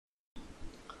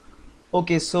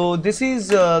Okay, so this is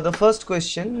the first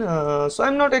question. So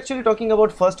I'm not actually talking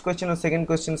about first question or second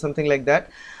question, something like that.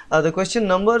 The question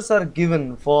numbers are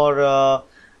given for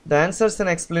the answers and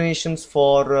explanations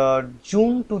for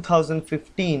June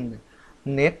 2015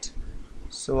 net.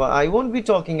 So I won't be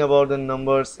talking about the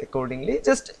numbers accordingly.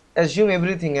 Just assume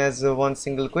everything as one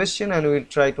single question and we'll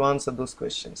try to answer those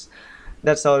questions.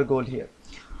 That's our goal here.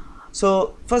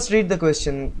 So first read the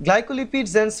question.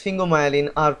 Glycolipids and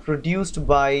sphingomyelin are produced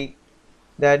by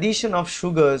the addition of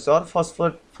sugars or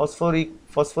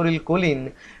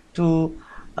phosphorylcholine to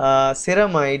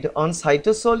ceramide on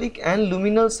cytosolic and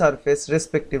luminal surface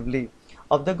respectively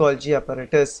of the Golgi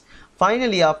apparatus.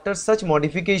 Finally, after such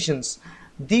modifications,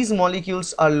 these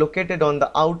molecules are located on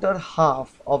the outer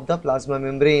half of the plasma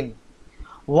membrane.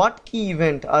 What key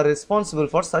events are responsible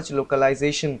for such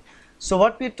localization? So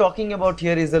what we are talking about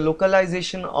here is the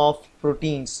localization of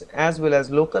proteins as well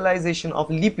as localization of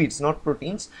lipids, not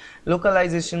proteins,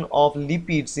 localization of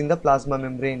lipids in the plasma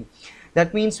membrane.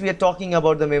 That means we are talking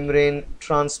about the membrane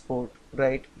transport,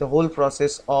 right? The whole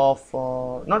process of,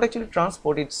 not actually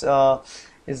transport, it's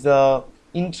is the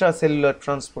intracellular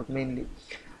transport mainly.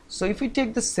 So if we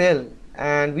take the cell,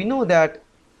 and we know that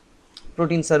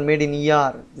proteins are made in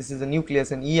ER, this is the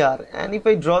nucleus and ER, and if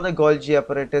I draw the Golgi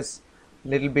apparatus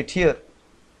little bit here,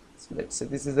 so let's say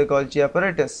this is the Golgi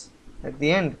apparatus at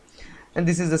the end and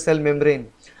this is the cell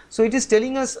membrane. So it is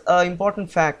telling us an important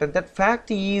fact, and that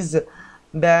fact is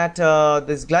that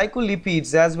these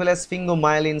glycolipids as well as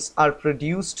sphingomyelins are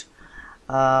produced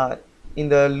in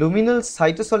the luminal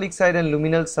cytosolic side and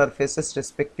luminal surfaces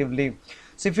respectively.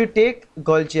 So if you take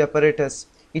Golgi apparatus,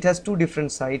 it has two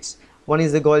different sides. One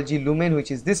is the Golgi lumen,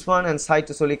 which is this one, and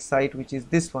cytosolic side, which is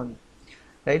this one.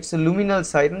 Right, so luminal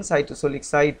side and cytosolic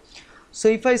side. So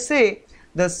if I say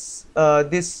this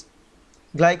this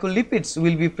glycolipids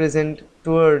will be present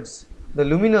towards the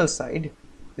luminal side,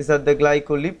 these are the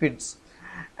glycolipids,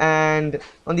 and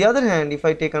on the other hand, if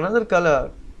I take another color,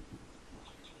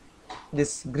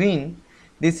 this green,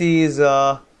 this is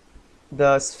the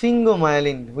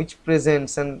sphingomyelin, which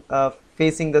presents and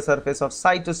facing the surface of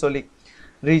cytosolic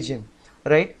region.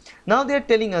 Right, now they are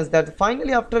telling us that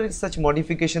finally after such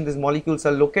modification, these molecules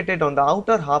are located on the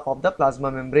outer half of the plasma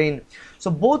membrane.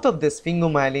 So both of this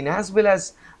sphingomyelin as well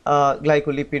as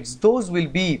glycolipids, those will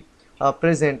be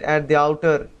present at the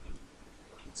outer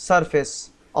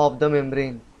surface of the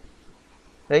membrane.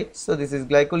 Right, so this is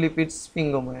glycolipids,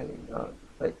 sphingomyelin.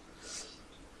 Right,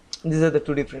 these are the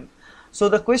two different. So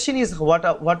the question is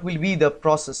what will be the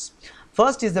process?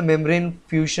 First is the membrane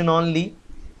fusion only.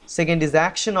 Second is the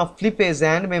action of flippase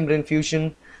and membrane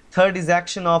fusion. Third is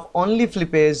action of only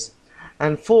flippase.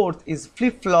 And fourth is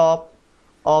flip-flop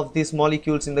of these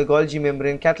molecules in the Golgi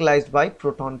membrane catalyzed by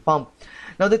proton pump.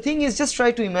 Now the thing is, just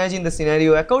try to imagine the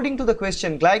scenario. According to the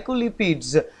question,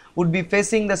 glycolipids would be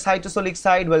facing the cytosolic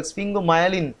side while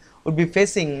sphingomyelin would be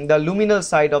facing the luminal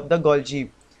side of the Golgi.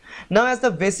 Now as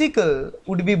the vesicle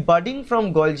would be budding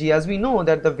from Golgi, as we know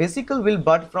that the vesicle will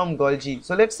bud from Golgi.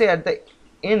 So let's say at the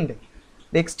end,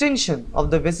 the extension of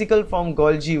the vesicle from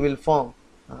Golgi will form.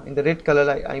 In the red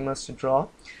color I must draw.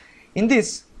 In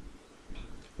this,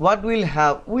 what we'll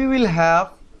have? We will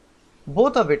have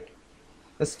both of it,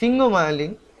 the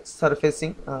sphingomyelin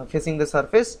surfacing, facing the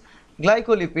surface,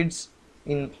 glycolipids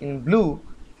in blue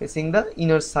facing the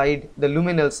inner side, the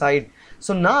luminal side.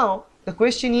 So now the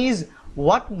question is,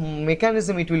 what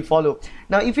mechanism it will follow?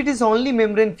 Now if it is only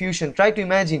membrane fusion, try to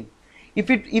imagine if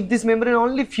this membrane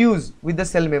only fuse with the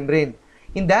cell membrane,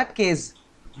 in that case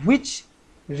which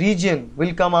region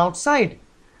will come outside?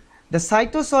 The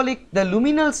cytosolic, the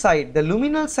luminal side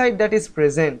that is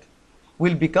present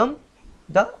will become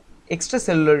the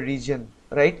extracellular region,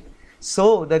 right?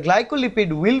 So the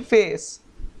glycolipid will face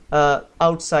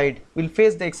outside, will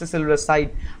face the extracellular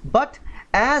side, but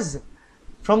as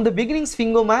from the beginning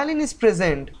sphingomyelin is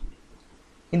present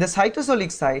in the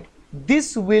cytosolic side,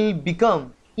 this will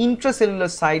become intracellular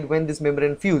side when this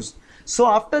membrane fuse. So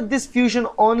after this fusion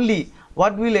only,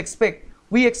 what we will expect?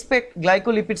 We expect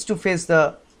glycolipids to face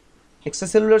the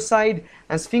extracellular side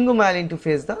and sphingomyelin to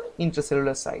face the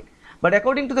intracellular side. But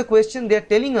according to the question, they are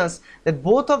telling us that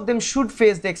both of them should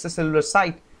face the extracellular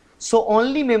side. So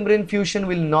only membrane fusion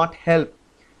will not help.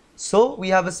 So we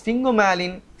have a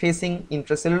sphingomyelin facing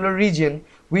intracellular region,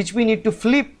 which we need to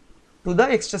flip to the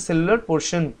extracellular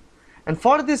portion. And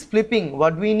for this flipping,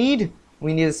 what we need?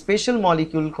 We need a special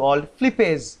molecule called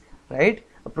flippase, right?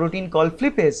 A protein called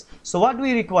flippase. So what do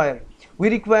we require? We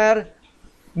require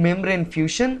membrane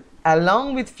fusion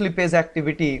along with flippase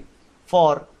activity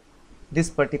for this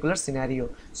particular scenario.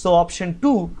 So option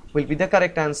 2 will be the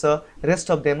correct answer. Rest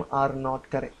of them are not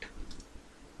correct.